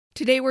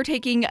Today we're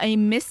taking a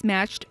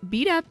mismatched,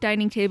 beat-up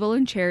dining table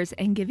and chairs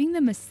and giving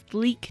them a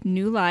sleek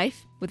new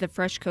life with a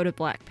fresh coat of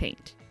black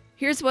paint.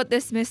 Here's what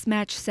this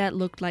mismatched set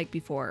looked like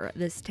before.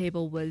 This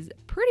table was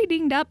pretty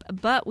dinged up,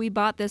 but we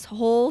bought this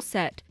whole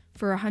set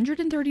for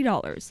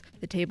 $130.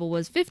 The table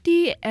was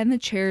 $50 and the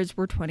chairs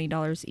were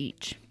 $20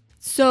 each.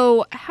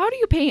 So how do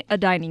you paint a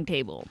dining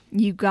table?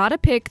 You gotta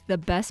pick the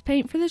best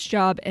paint for this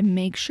job and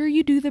make sure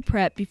you do the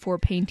prep before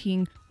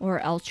painting, or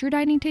else your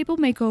dining table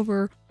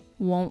makeover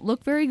won't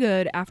look very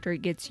good after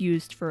it gets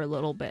used for a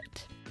little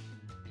bit.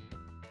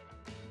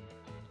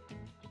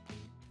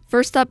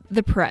 First up,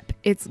 the prep.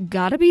 It's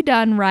gotta be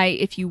done right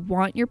if you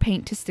want your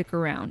paint to stick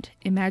around.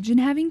 Imagine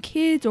having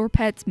kids or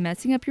pets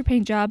messing up your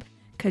paint job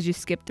because you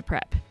skipped the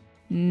prep.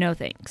 No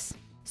thanks.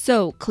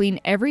 So,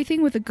 clean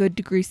everything with a good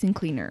degreasing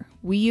cleaner.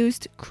 We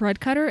used Crud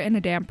Cutter and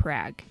a damp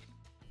rag.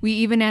 We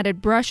even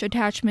added brush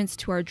attachments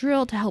to our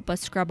drill to help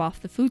us scrub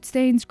off the food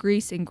stains,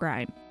 grease, and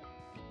grime.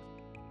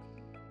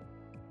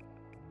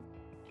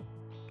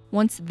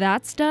 Once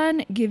that's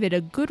done, give it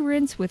a good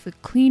rinse with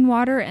clean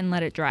water and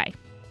let it dry.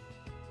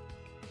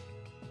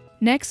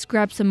 Next,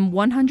 grab some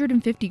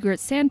 150 grit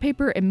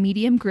sandpaper and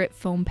medium grit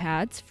foam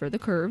pads for the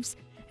curves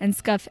and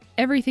scuff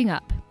everything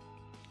up.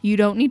 You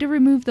don't need to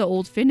remove the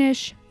old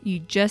finish, you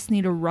just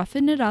need to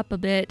roughen it up a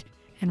bit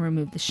and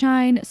remove the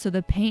shine so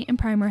the paint and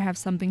primer have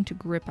something to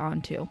grip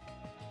onto.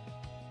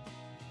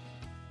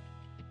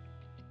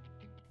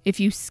 If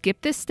you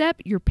skip this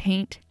step, your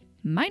paint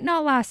might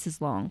not last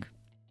as long.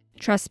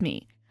 Trust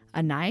me,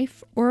 a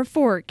knife or a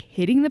fork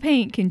hitting the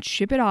paint can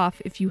chip it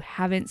off if you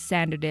haven't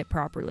sanded it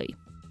properly.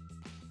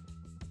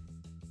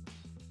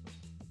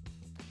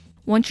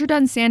 Once you're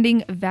done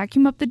sanding,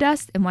 vacuum up the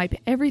dust and wipe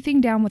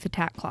everything down with a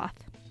tack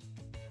cloth.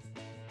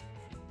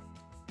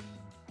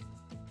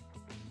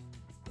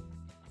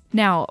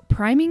 Now,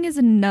 priming is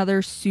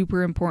another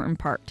super important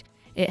part.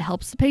 It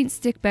helps the paint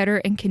stick better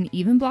and can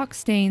even block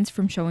stains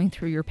from showing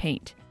through your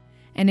paint.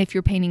 And if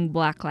you're painting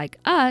black like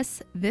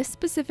us, this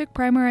specific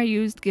primer I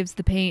used gives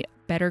the paint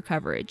better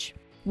coverage.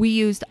 We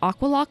used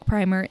Aqualock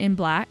primer in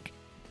black.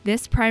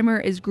 This primer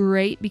is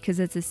great because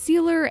it's a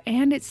sealer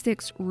and it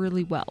sticks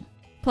really well.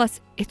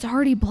 Plus, it's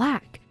already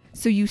black,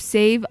 so you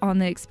save on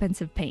the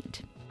expensive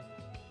paint.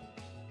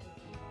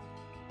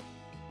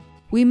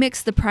 We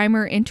mixed the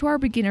primer into our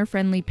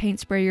beginner-friendly paint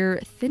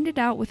sprayer, thinned it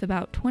out with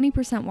about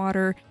 20%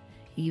 water,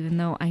 even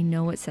though I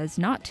know it says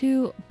not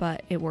to,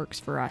 but it works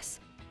for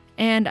us.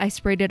 And I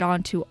sprayed it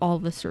onto all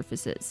the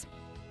surfaces.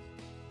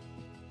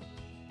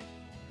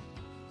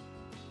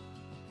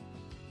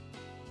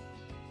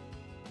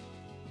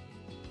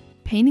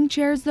 Painting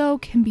chairs, though,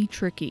 can be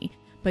tricky,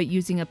 but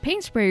using a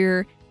paint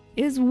sprayer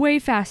is way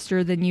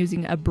faster than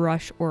using a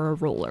brush or a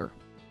roller.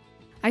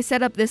 I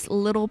set up this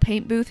little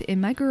paint booth in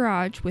my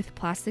garage with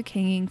plastic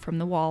hanging from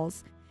the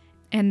walls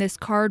and this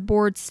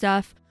cardboard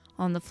stuff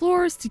on the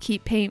floors to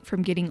keep paint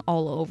from getting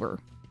all over.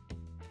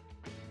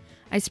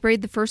 I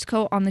sprayed the first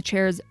coat on the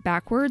chairs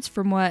backwards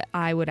from what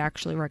I would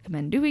actually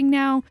recommend doing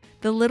now.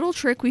 The little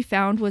trick we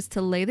found was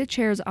to lay the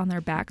chairs on their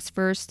backs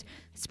first,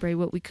 spray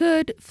what we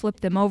could,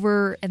 flip them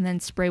over, and then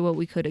spray what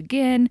we could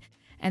again,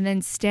 and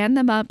then stand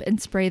them up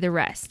and spray the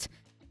rest.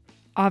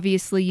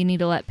 Obviously, you need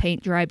to let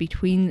paint dry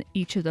between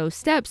each of those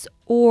steps,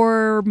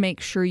 or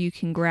make sure you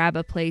can grab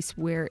a place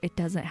where it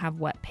doesn't have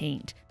wet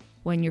paint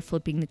when you're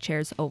flipping the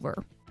chairs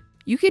over.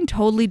 You can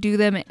totally do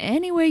them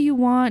any way you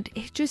want,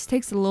 it just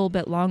takes a little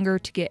bit longer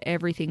to get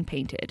everything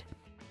painted.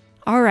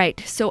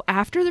 Alright, so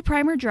after the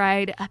primer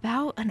dried,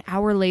 about an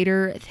hour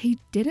later, they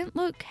didn't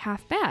look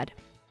half bad.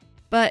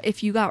 But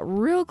if you got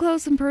real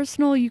close and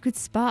personal, you could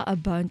spot a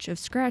bunch of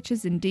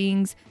scratches and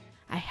dings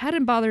I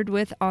hadn't bothered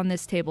with on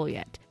this table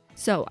yet.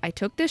 So I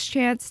took this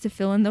chance to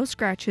fill in those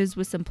scratches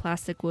with some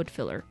plastic wood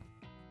filler.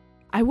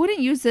 I wouldn't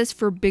use this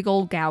for big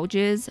old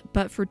gouges,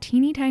 but for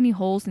teeny tiny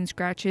holes and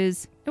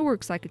scratches, it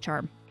works like a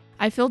charm.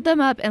 I filled them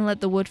up and let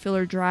the wood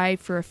filler dry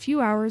for a few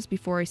hours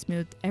before I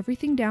smoothed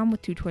everything down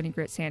with 220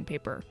 grit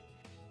sandpaper.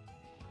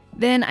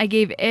 Then I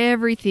gave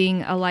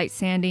everything a light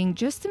sanding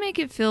just to make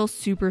it feel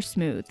super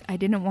smooth. I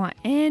didn't want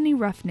any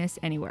roughness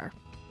anywhere.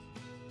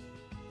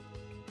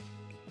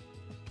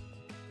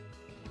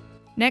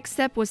 Next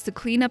step was to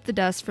clean up the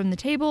dust from the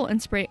table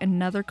and spray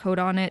another coat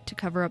on it to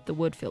cover up the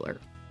wood filler.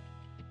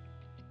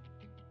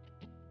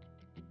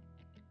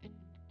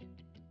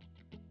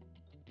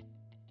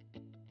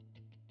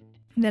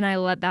 Then I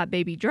let that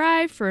baby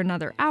dry for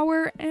another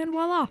hour and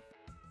voila!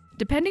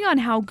 Depending on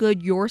how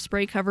good your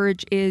spray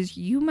coverage is,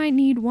 you might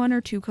need 1 or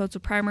 2 coats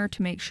of primer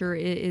to make sure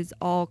it is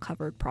all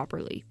covered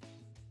properly.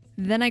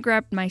 Then I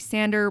grabbed my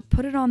sander,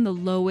 put it on the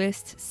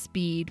lowest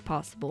speed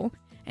possible,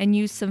 and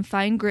used some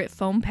fine grit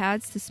foam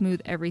pads to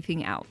smooth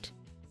everything out.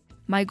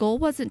 My goal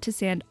wasn't to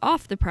sand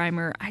off the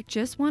primer, I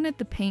just wanted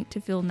the paint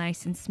to feel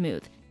nice and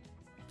smooth.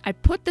 I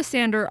put the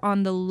sander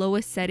on the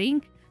lowest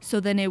setting so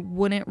then it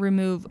wouldn't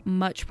remove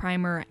much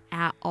primer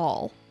at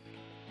all.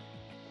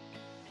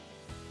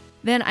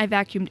 Then I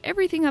vacuumed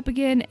everything up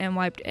again and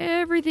wiped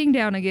everything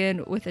down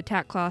again with a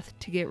tack cloth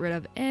to get rid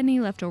of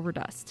any leftover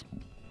dust.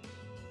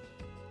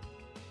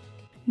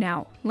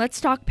 Now,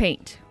 let's talk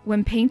paint.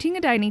 When painting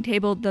a dining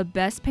table, the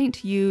best paint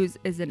to use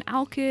is an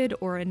alkyd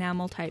or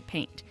enamel type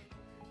paint.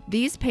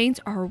 These paints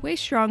are way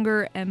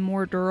stronger and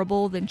more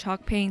durable than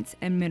chalk paints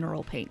and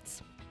mineral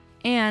paints.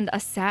 And a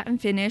satin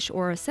finish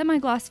or a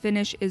semi-gloss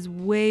finish is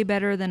way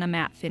better than a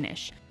matte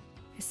finish,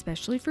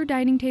 especially for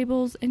dining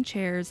tables and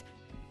chairs,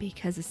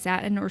 because a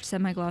satin or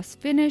semi-gloss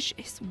finish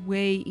is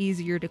way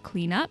easier to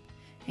clean up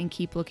and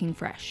keep looking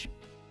fresh.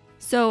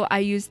 So I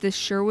used this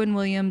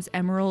Sherwin-Williams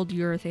Emerald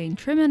Urethane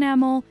Trim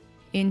Enamel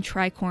in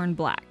Tricorn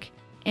Black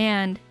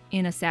and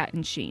in a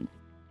satin sheen.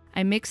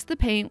 I mixed the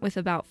paint with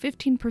about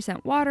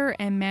 15% water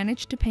and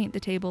managed to paint the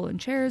table and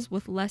chairs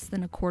with less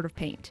than a quart of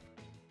paint.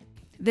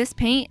 This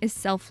paint is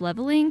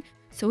self-leveling,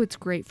 so it's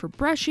great for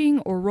brushing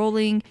or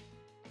rolling,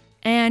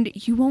 and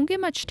you won't get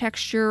much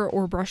texture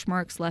or brush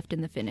marks left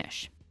in the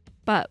finish.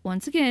 But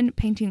once again,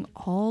 painting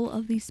all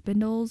of these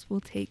spindles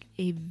will take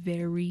a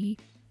very,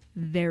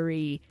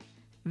 very,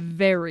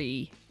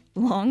 very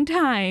long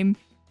time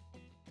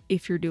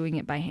if you're doing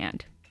it by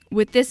hand.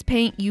 With this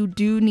paint, you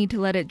do need to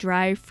let it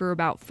dry for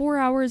about 4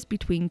 hours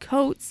between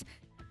coats.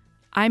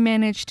 I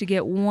managed to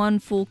get one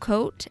full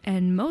coat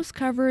and most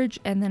coverage,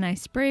 and then I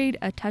sprayed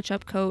a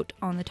touch-up coat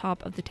on the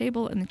top of the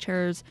table and the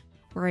chairs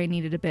where I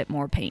needed a bit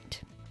more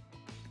paint.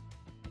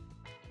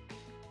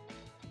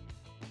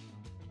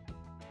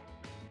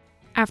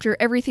 After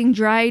everything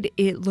dried,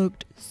 it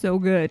looked so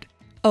good.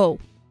 Oh,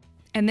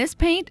 and this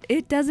paint,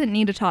 it doesn't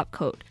need a top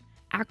coat.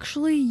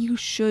 Actually, you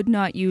should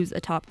not use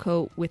a top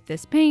coat with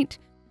this paint.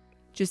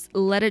 Just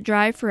let it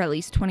dry for at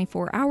least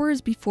 24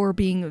 hours before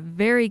being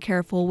very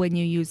careful when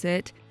you use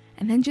it,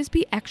 and then just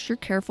be extra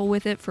careful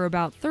with it for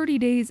about 30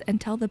 days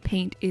until the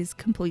paint is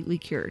completely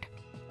cured.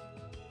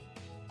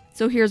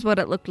 So here's what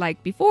it looked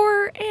like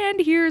before,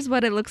 and here's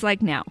what it looks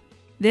like now.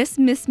 This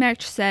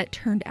mismatched set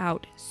turned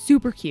out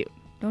super cute,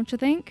 don't you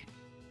think?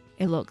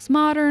 It looks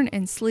modern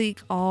and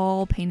sleek,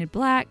 all painted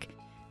black,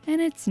 and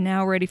it's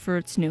now ready for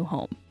its new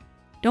home.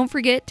 Don't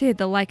forget to hit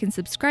the like and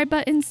subscribe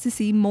buttons to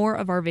see more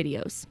of our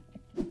videos.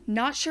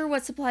 Not sure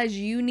what supplies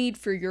you need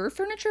for your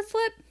furniture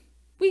flip?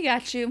 We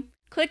got you.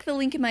 Click the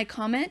link in my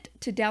comment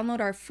to download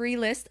our free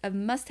list of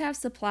must-have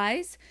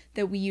supplies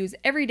that we use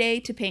every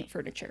day to paint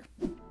furniture.